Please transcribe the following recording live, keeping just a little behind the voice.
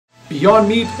Beyond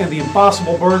Meat and the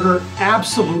Impossible Burger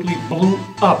absolutely blew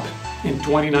up in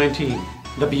 2019.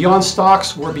 The Beyond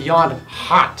stocks were beyond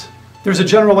hot. There's a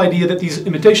general idea that these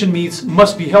imitation meats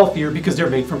must be healthier because they're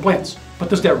made from plants. But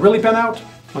does that really pan out?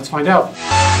 Let's find out.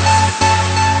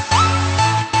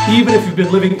 Even if you've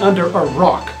been living under a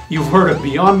rock, you've heard of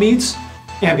Beyond Meats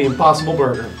and the Impossible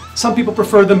Burger. Some people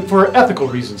prefer them for ethical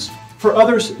reasons. For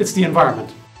others, it's the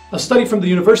environment. A study from the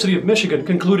University of Michigan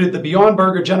concluded the Beyond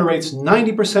Burger generates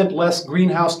 90% less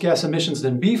greenhouse gas emissions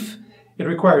than beef. It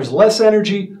requires less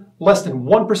energy, less than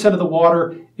 1% of the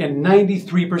water, and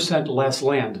 93% less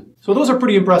land. So those are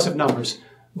pretty impressive numbers.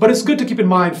 But it's good to keep in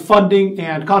mind funding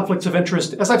and conflicts of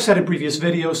interest, as I've said in previous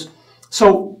videos.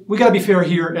 So we gotta be fair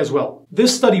here as well.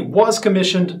 This study was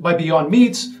commissioned by Beyond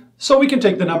Meats, so we can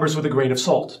take the numbers with a grain of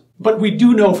salt. But we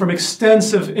do know from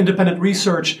extensive independent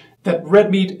research that red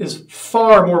meat is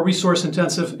far more resource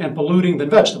intensive and polluting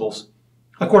than vegetables.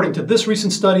 According to this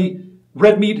recent study,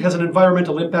 red meat has an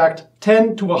environmental impact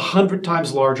 10 to 100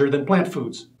 times larger than plant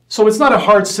foods. So it's not a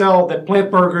hard sell that plant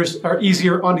burgers are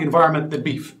easier on the environment than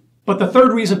beef. But the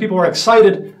third reason people are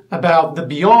excited about the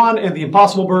Beyond and the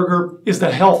Impossible Burger is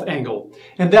the health angle.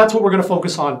 And that's what we're going to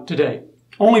focus on today.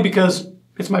 Only because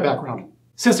it's my background.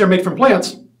 Since they're made from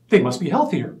plants, they must be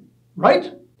healthier,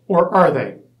 right? Or are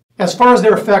they? As far as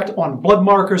their effect on blood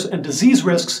markers and disease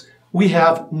risks, we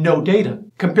have no data,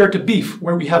 compared to beef,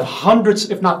 where we have hundreds,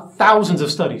 if not thousands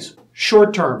of studies.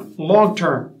 Short-term,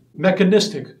 long-term,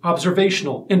 mechanistic,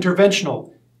 observational,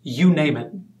 interventional, you name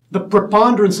it. The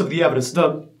preponderance of the evidence,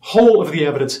 the whole of the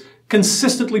evidence,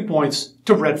 consistently points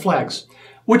to red flags,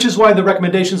 which is why the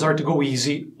recommendations are to go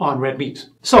easy on red meat.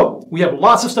 So, we have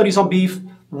lots of studies on beef.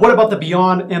 What about the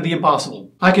Beyond and the Impossible?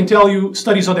 I can tell you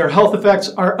studies on their health effects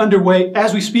are underway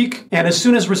as we speak, and as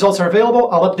soon as results are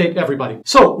available, I'll update everybody.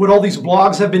 So, what all these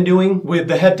blogs have been doing with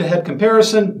the head-to-head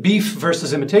comparison, beef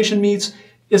versus imitation meats,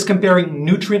 is comparing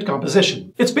nutrient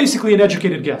composition. It's basically an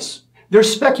educated guess. They're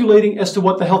speculating as to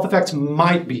what the health effects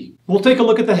might be. We'll take a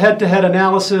look at the head-to-head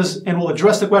analysis, and we'll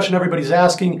address the question everybody's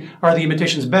asking, are the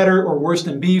imitations better or worse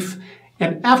than beef?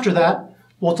 And after that,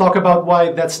 we'll talk about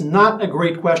why that's not a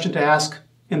great question to ask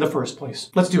in the first place.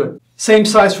 Let's do it. Same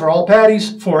size for all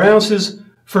patties, 4 ounces.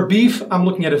 For beef, I'm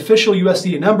looking at official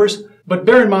USDA numbers, but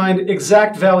bear in mind,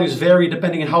 exact values vary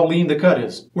depending on how lean the cut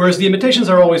is. Whereas the imitations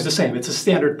are always the same. It's a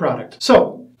standard product.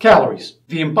 So, calories.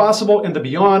 The Impossible and the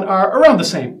Beyond are around the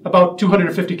same, about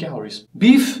 250 calories.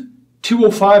 Beef,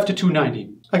 205 to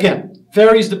 290. Again,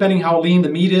 varies depending how lean the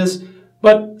meat is,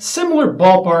 but similar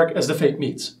ballpark as the fake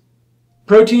meats.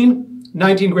 Protein,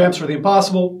 19 grams for the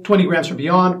Impossible, 20 grams for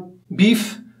Beyond.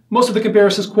 Beef, most of the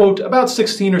comparisons quote about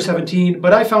 16 or 17,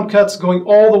 but I found cuts going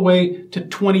all the way to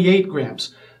 28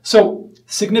 grams. So,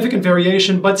 significant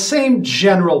variation, but same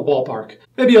general ballpark.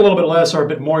 Maybe a little bit less or a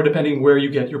bit more depending where you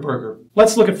get your burger.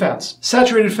 Let's look at fats.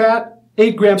 Saturated fat,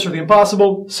 8 grams for the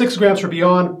Impossible, 6 grams for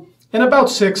Beyond, and about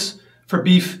 6 for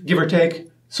beef, give or take.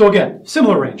 So again,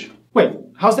 similar range. Wait,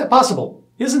 how's that possible?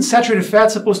 Isn't saturated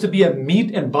fat supposed to be a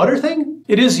meat and butter thing?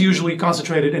 It is usually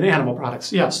concentrated in animal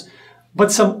products, yes.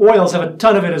 But some oils have a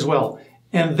ton of it as well.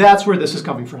 And that's where this is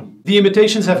coming from. The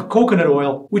imitations have coconut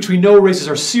oil, which we know raises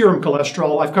our serum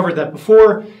cholesterol. I've covered that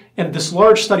before, and this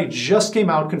large study just came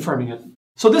out confirming it.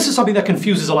 So this is something that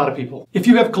confuses a lot of people. If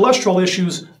you have cholesterol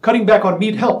issues, cutting back on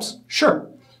meat helps, sure.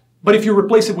 But if you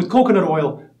replace it with coconut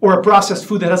oil or a processed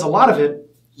food that has a lot of it,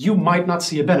 you might not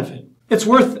see a benefit. It's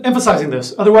worth emphasizing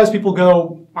this. Otherwise people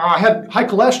go, I had high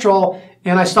cholesterol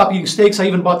and I stopped eating steaks. I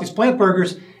even bought these plant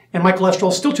burgers and my cholesterol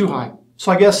is still too high.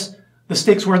 So I guess the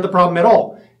steaks weren't the problem at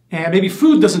all. And maybe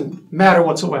food doesn't matter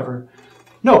whatsoever.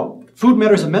 No, food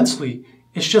matters immensely.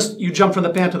 It's just you jump from the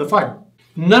pan to the fire.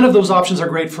 None of those options are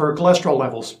great for cholesterol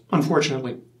levels,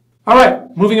 unfortunately. All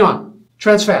right, moving on.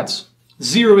 Trans fats.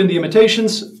 0 in the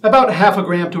imitations, about ½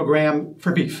 gram to a gram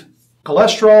for beef.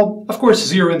 Cholesterol, of course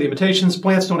 0 in the imitations,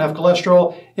 plants don't have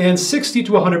cholesterol, and 60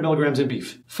 to 100 milligrams in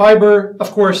beef. Fiber,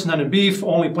 of course none in beef,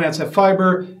 only plants have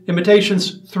fiber.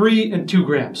 Imitations, 3 and 2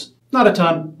 grams. Not a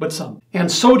ton, but some.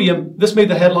 And sodium, this made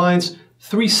the headlines,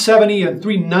 370 and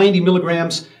 390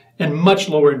 milligrams, and much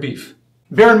lower in beef.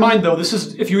 Bear in mind though, this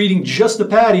is if you're eating just the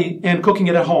patty and cooking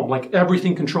it at home, like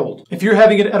everything controlled. If you're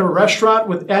having it at a restaurant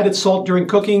with added salt during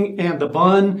cooking and the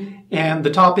bun and the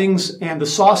toppings and the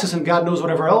sauces and God knows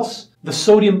whatever else, the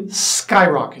sodium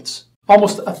skyrockets.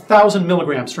 Almost 1,000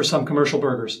 milligrams for some commercial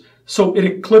burgers. So it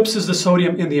eclipses the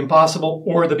sodium in the Impossible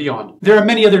or the Beyond. There are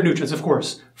many other nutrients, of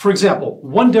course. For example,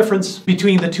 one difference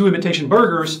between the 2 imitation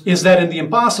burgers is that in the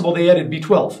Impossible they added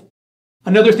B12.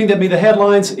 Another thing that made the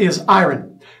headlines is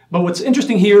iron. But what's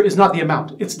interesting here is not the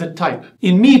amount, it's the type.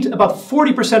 In meat, about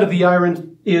 40% of the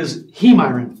iron is heme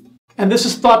iron. And this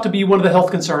is thought to be one of the health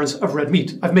concerns of red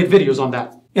meat. I've made videos on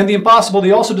that. In the Impossible,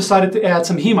 they also decided to add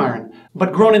some heme iron,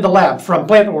 but grown in the lab from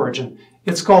plant origin.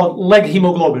 It's called leg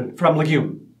hemoglobin from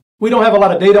legume. We don't have a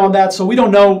lot of data on that, so we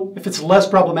don't know if it's less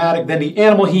problematic than the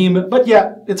animal heme, but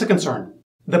yeah, it's a concern.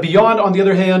 The Beyond, on the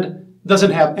other hand,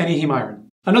 doesn't have any heme iron.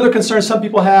 Another concern some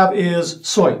people have is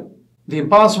soy. The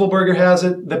Impossible Burger has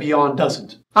it, the Beyond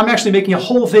doesn't. I'm actually making a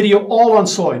whole video all on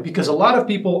soy because a lot of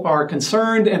people are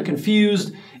concerned and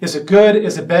confused. Is it good?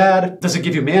 Is it bad? Does it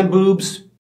give you man boobs?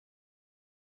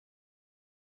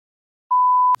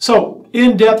 So,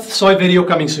 in-depth soy video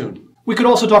coming soon. We could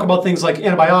also talk about things like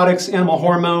antibiotics, animal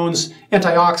hormones,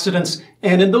 antioxidants,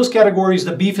 and in those categories,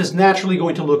 the beef is naturally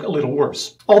going to look a little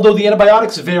worse. Although the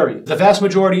antibiotics vary, the vast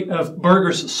majority of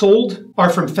burgers sold are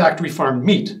from factory farmed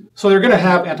meat, so they're going to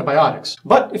have antibiotics.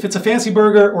 But if it's a fancy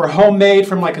burger or homemade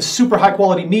from like a super high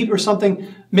quality meat or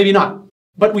something, maybe not.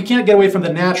 But we can't get away from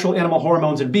the natural animal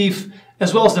hormones in beef,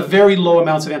 as well as the very low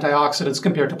amounts of antioxidants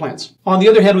compared to plants. On the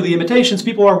other hand, with the imitations,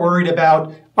 people are worried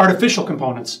about artificial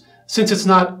components, since it's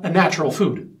not a natural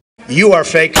food. You are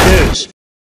fake news.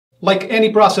 Like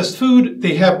any processed food,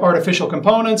 they have artificial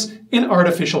components in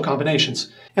artificial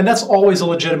combinations. And that's always a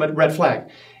legitimate red flag.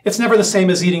 It's never the same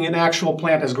as eating an actual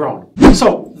plant as grown.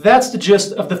 So that's the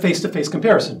gist of the face-to-face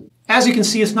comparison. As you can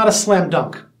see, it's not a slam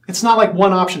dunk. It's not like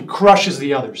one option crushes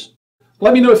the others.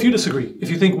 Let me know if you disagree,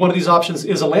 if you think one of these options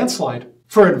is a landslide.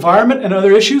 For environment and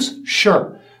other issues,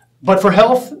 sure. But for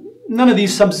health, none of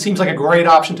these seems like a great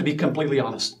option, to be completely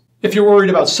honest. If you're worried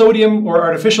about sodium or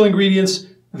artificial ingredients,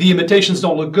 the imitations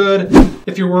don't look good.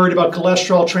 If you're worried about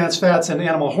cholesterol, trans fats, and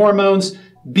animal hormones,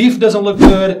 beef doesn't look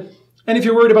good. And if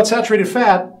you're worried about saturated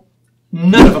fat,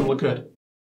 none of them look good.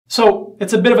 So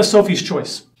it's a bit of a Sophie's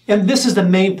choice. And this is the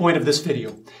main point of this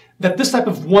video, that this type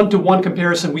of one-to-one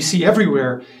comparison we see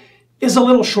everywhere is a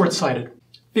little short-sighted.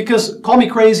 Because, call me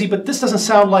crazy, but this doesn't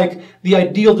sound like the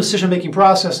ideal decision-making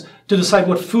process to decide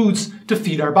what foods to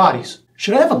feed our bodies.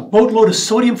 Should I have a boatload of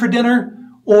sodium for dinner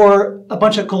or a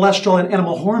bunch of cholesterol and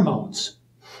animal hormones?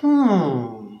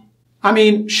 I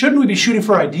mean, shouldn't we be shooting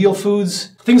for ideal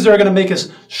foods? Things that are going to make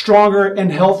us stronger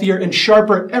and healthier and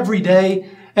sharper every day,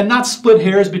 and not split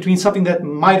hairs between something that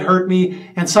might hurt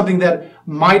me and something that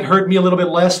might hurt me a little bit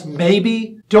less,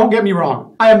 maybe? Don't get me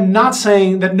wrong. I am not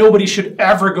saying that nobody should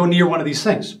ever go near one of these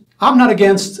things. I'm not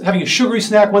against having a sugary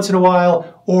snack once in a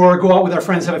while, or go out with our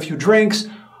friends, have a few drinks,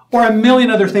 or a million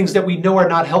other things that we know are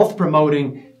not health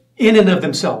promoting in and of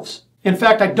themselves. In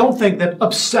fact, I don't think that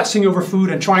obsessing over food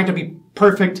and trying to be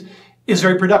perfect is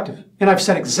very productive. And I've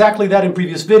said exactly that in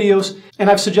previous videos, and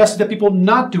I've suggested that people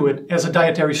not do it as a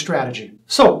dietary strategy.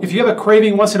 So, if you have a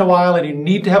craving once in a while and you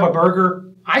need to have a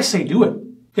burger, I say do it.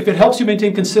 If it helps you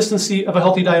maintain consistency of a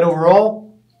healthy diet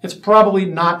overall, it's probably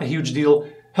not a huge deal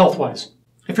health-wise.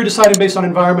 If you're deciding based on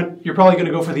environment, you're probably going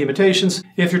to go for the imitations.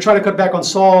 If you're trying to cut back on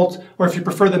salt, or if you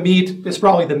prefer the meat, it's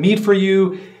probably the meat for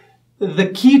you. The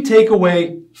key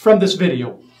takeaway from this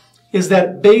video is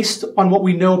that based on what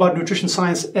we know about nutrition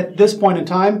science at this point in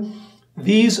time,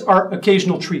 these are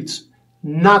occasional treats,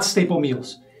 not staple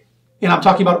meals. And I'm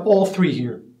talking about all three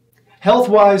here.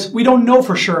 Health-wise, we don't know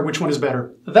for sure which one is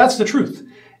better. That's the truth.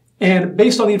 And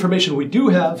based on the information we do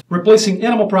have, replacing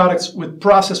animal products with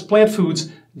processed plant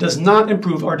foods does not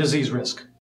improve our disease risk.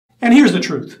 And here's the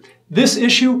truth. This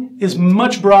issue is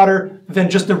much broader than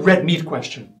just the red meat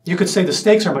question. You could say the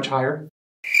stakes are much higher.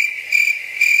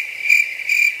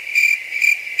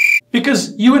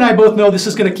 Because you and I both know this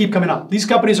is going to keep coming up. These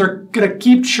companies are going to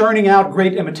keep churning out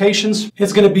great imitations.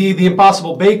 It's going to be the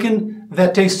Impossible Bacon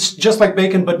that tastes just like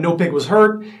bacon but no pig was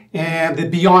hurt, and the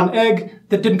Beyond Egg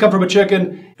that didn't come from a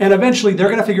chicken, and eventually they're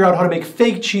going to figure out how to make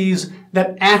fake cheese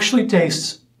that actually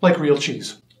tastes like real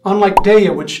cheese. Unlike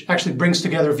Daiya, which actually brings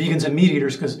together vegans and meat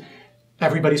eaters because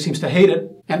everybody seems to hate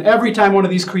it. And every time one of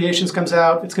these creations comes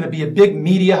out, it's going to be a big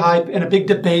media hype and a big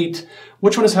debate.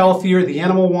 Which one is healthier, the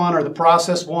animal one or the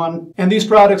processed one? And these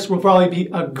products will probably be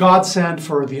a godsend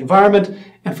for the environment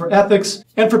and for ethics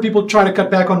and for people trying to cut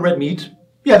back on red meat.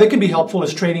 Yeah, they can be helpful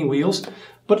as training wheels,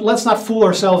 but let's not fool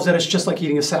ourselves that it's just like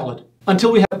eating a salad.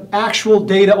 Until we have actual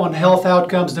data on health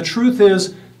outcomes, the truth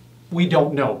is we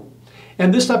don't know.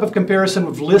 And this type of comparison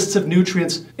with lists of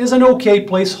nutrients is an okay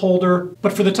placeholder,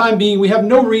 but for the time being, we have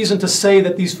no reason to say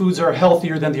that these foods are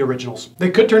healthier than the originals. They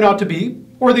could turn out to be,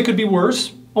 or they could be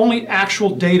worse. Only actual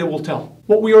data will tell.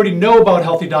 What we already know about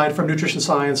healthy diet from nutrition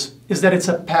science is that it's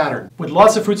a pattern, with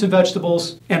lots of fruits and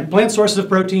vegetables, and plant sources of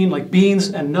protein like beans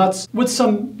and nuts, with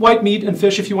some white meat and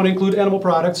fish if you want to include animal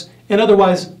products, and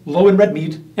otherwise low in red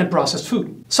meat and processed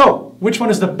food. So, which one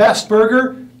is the best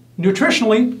burger?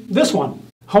 Nutritionally, this one.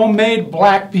 Homemade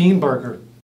black bean burger.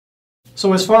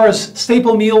 So as far as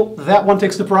staple meal, that one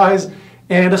takes the prize.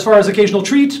 And as far as occasional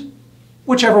treat,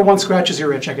 whichever one scratches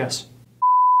your itch, I guess.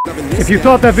 If you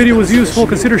thought that video was useful,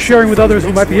 consider sharing with others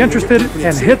who might be interested,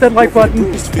 and hit that like button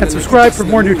and subscribe for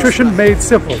more nutrition made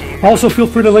simple. Also, feel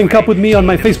free to link up with me on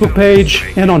my Facebook page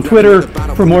and on Twitter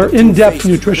for more in-depth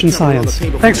nutrition science.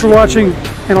 Thanks for watching,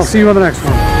 and I'll see you on the next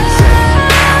one.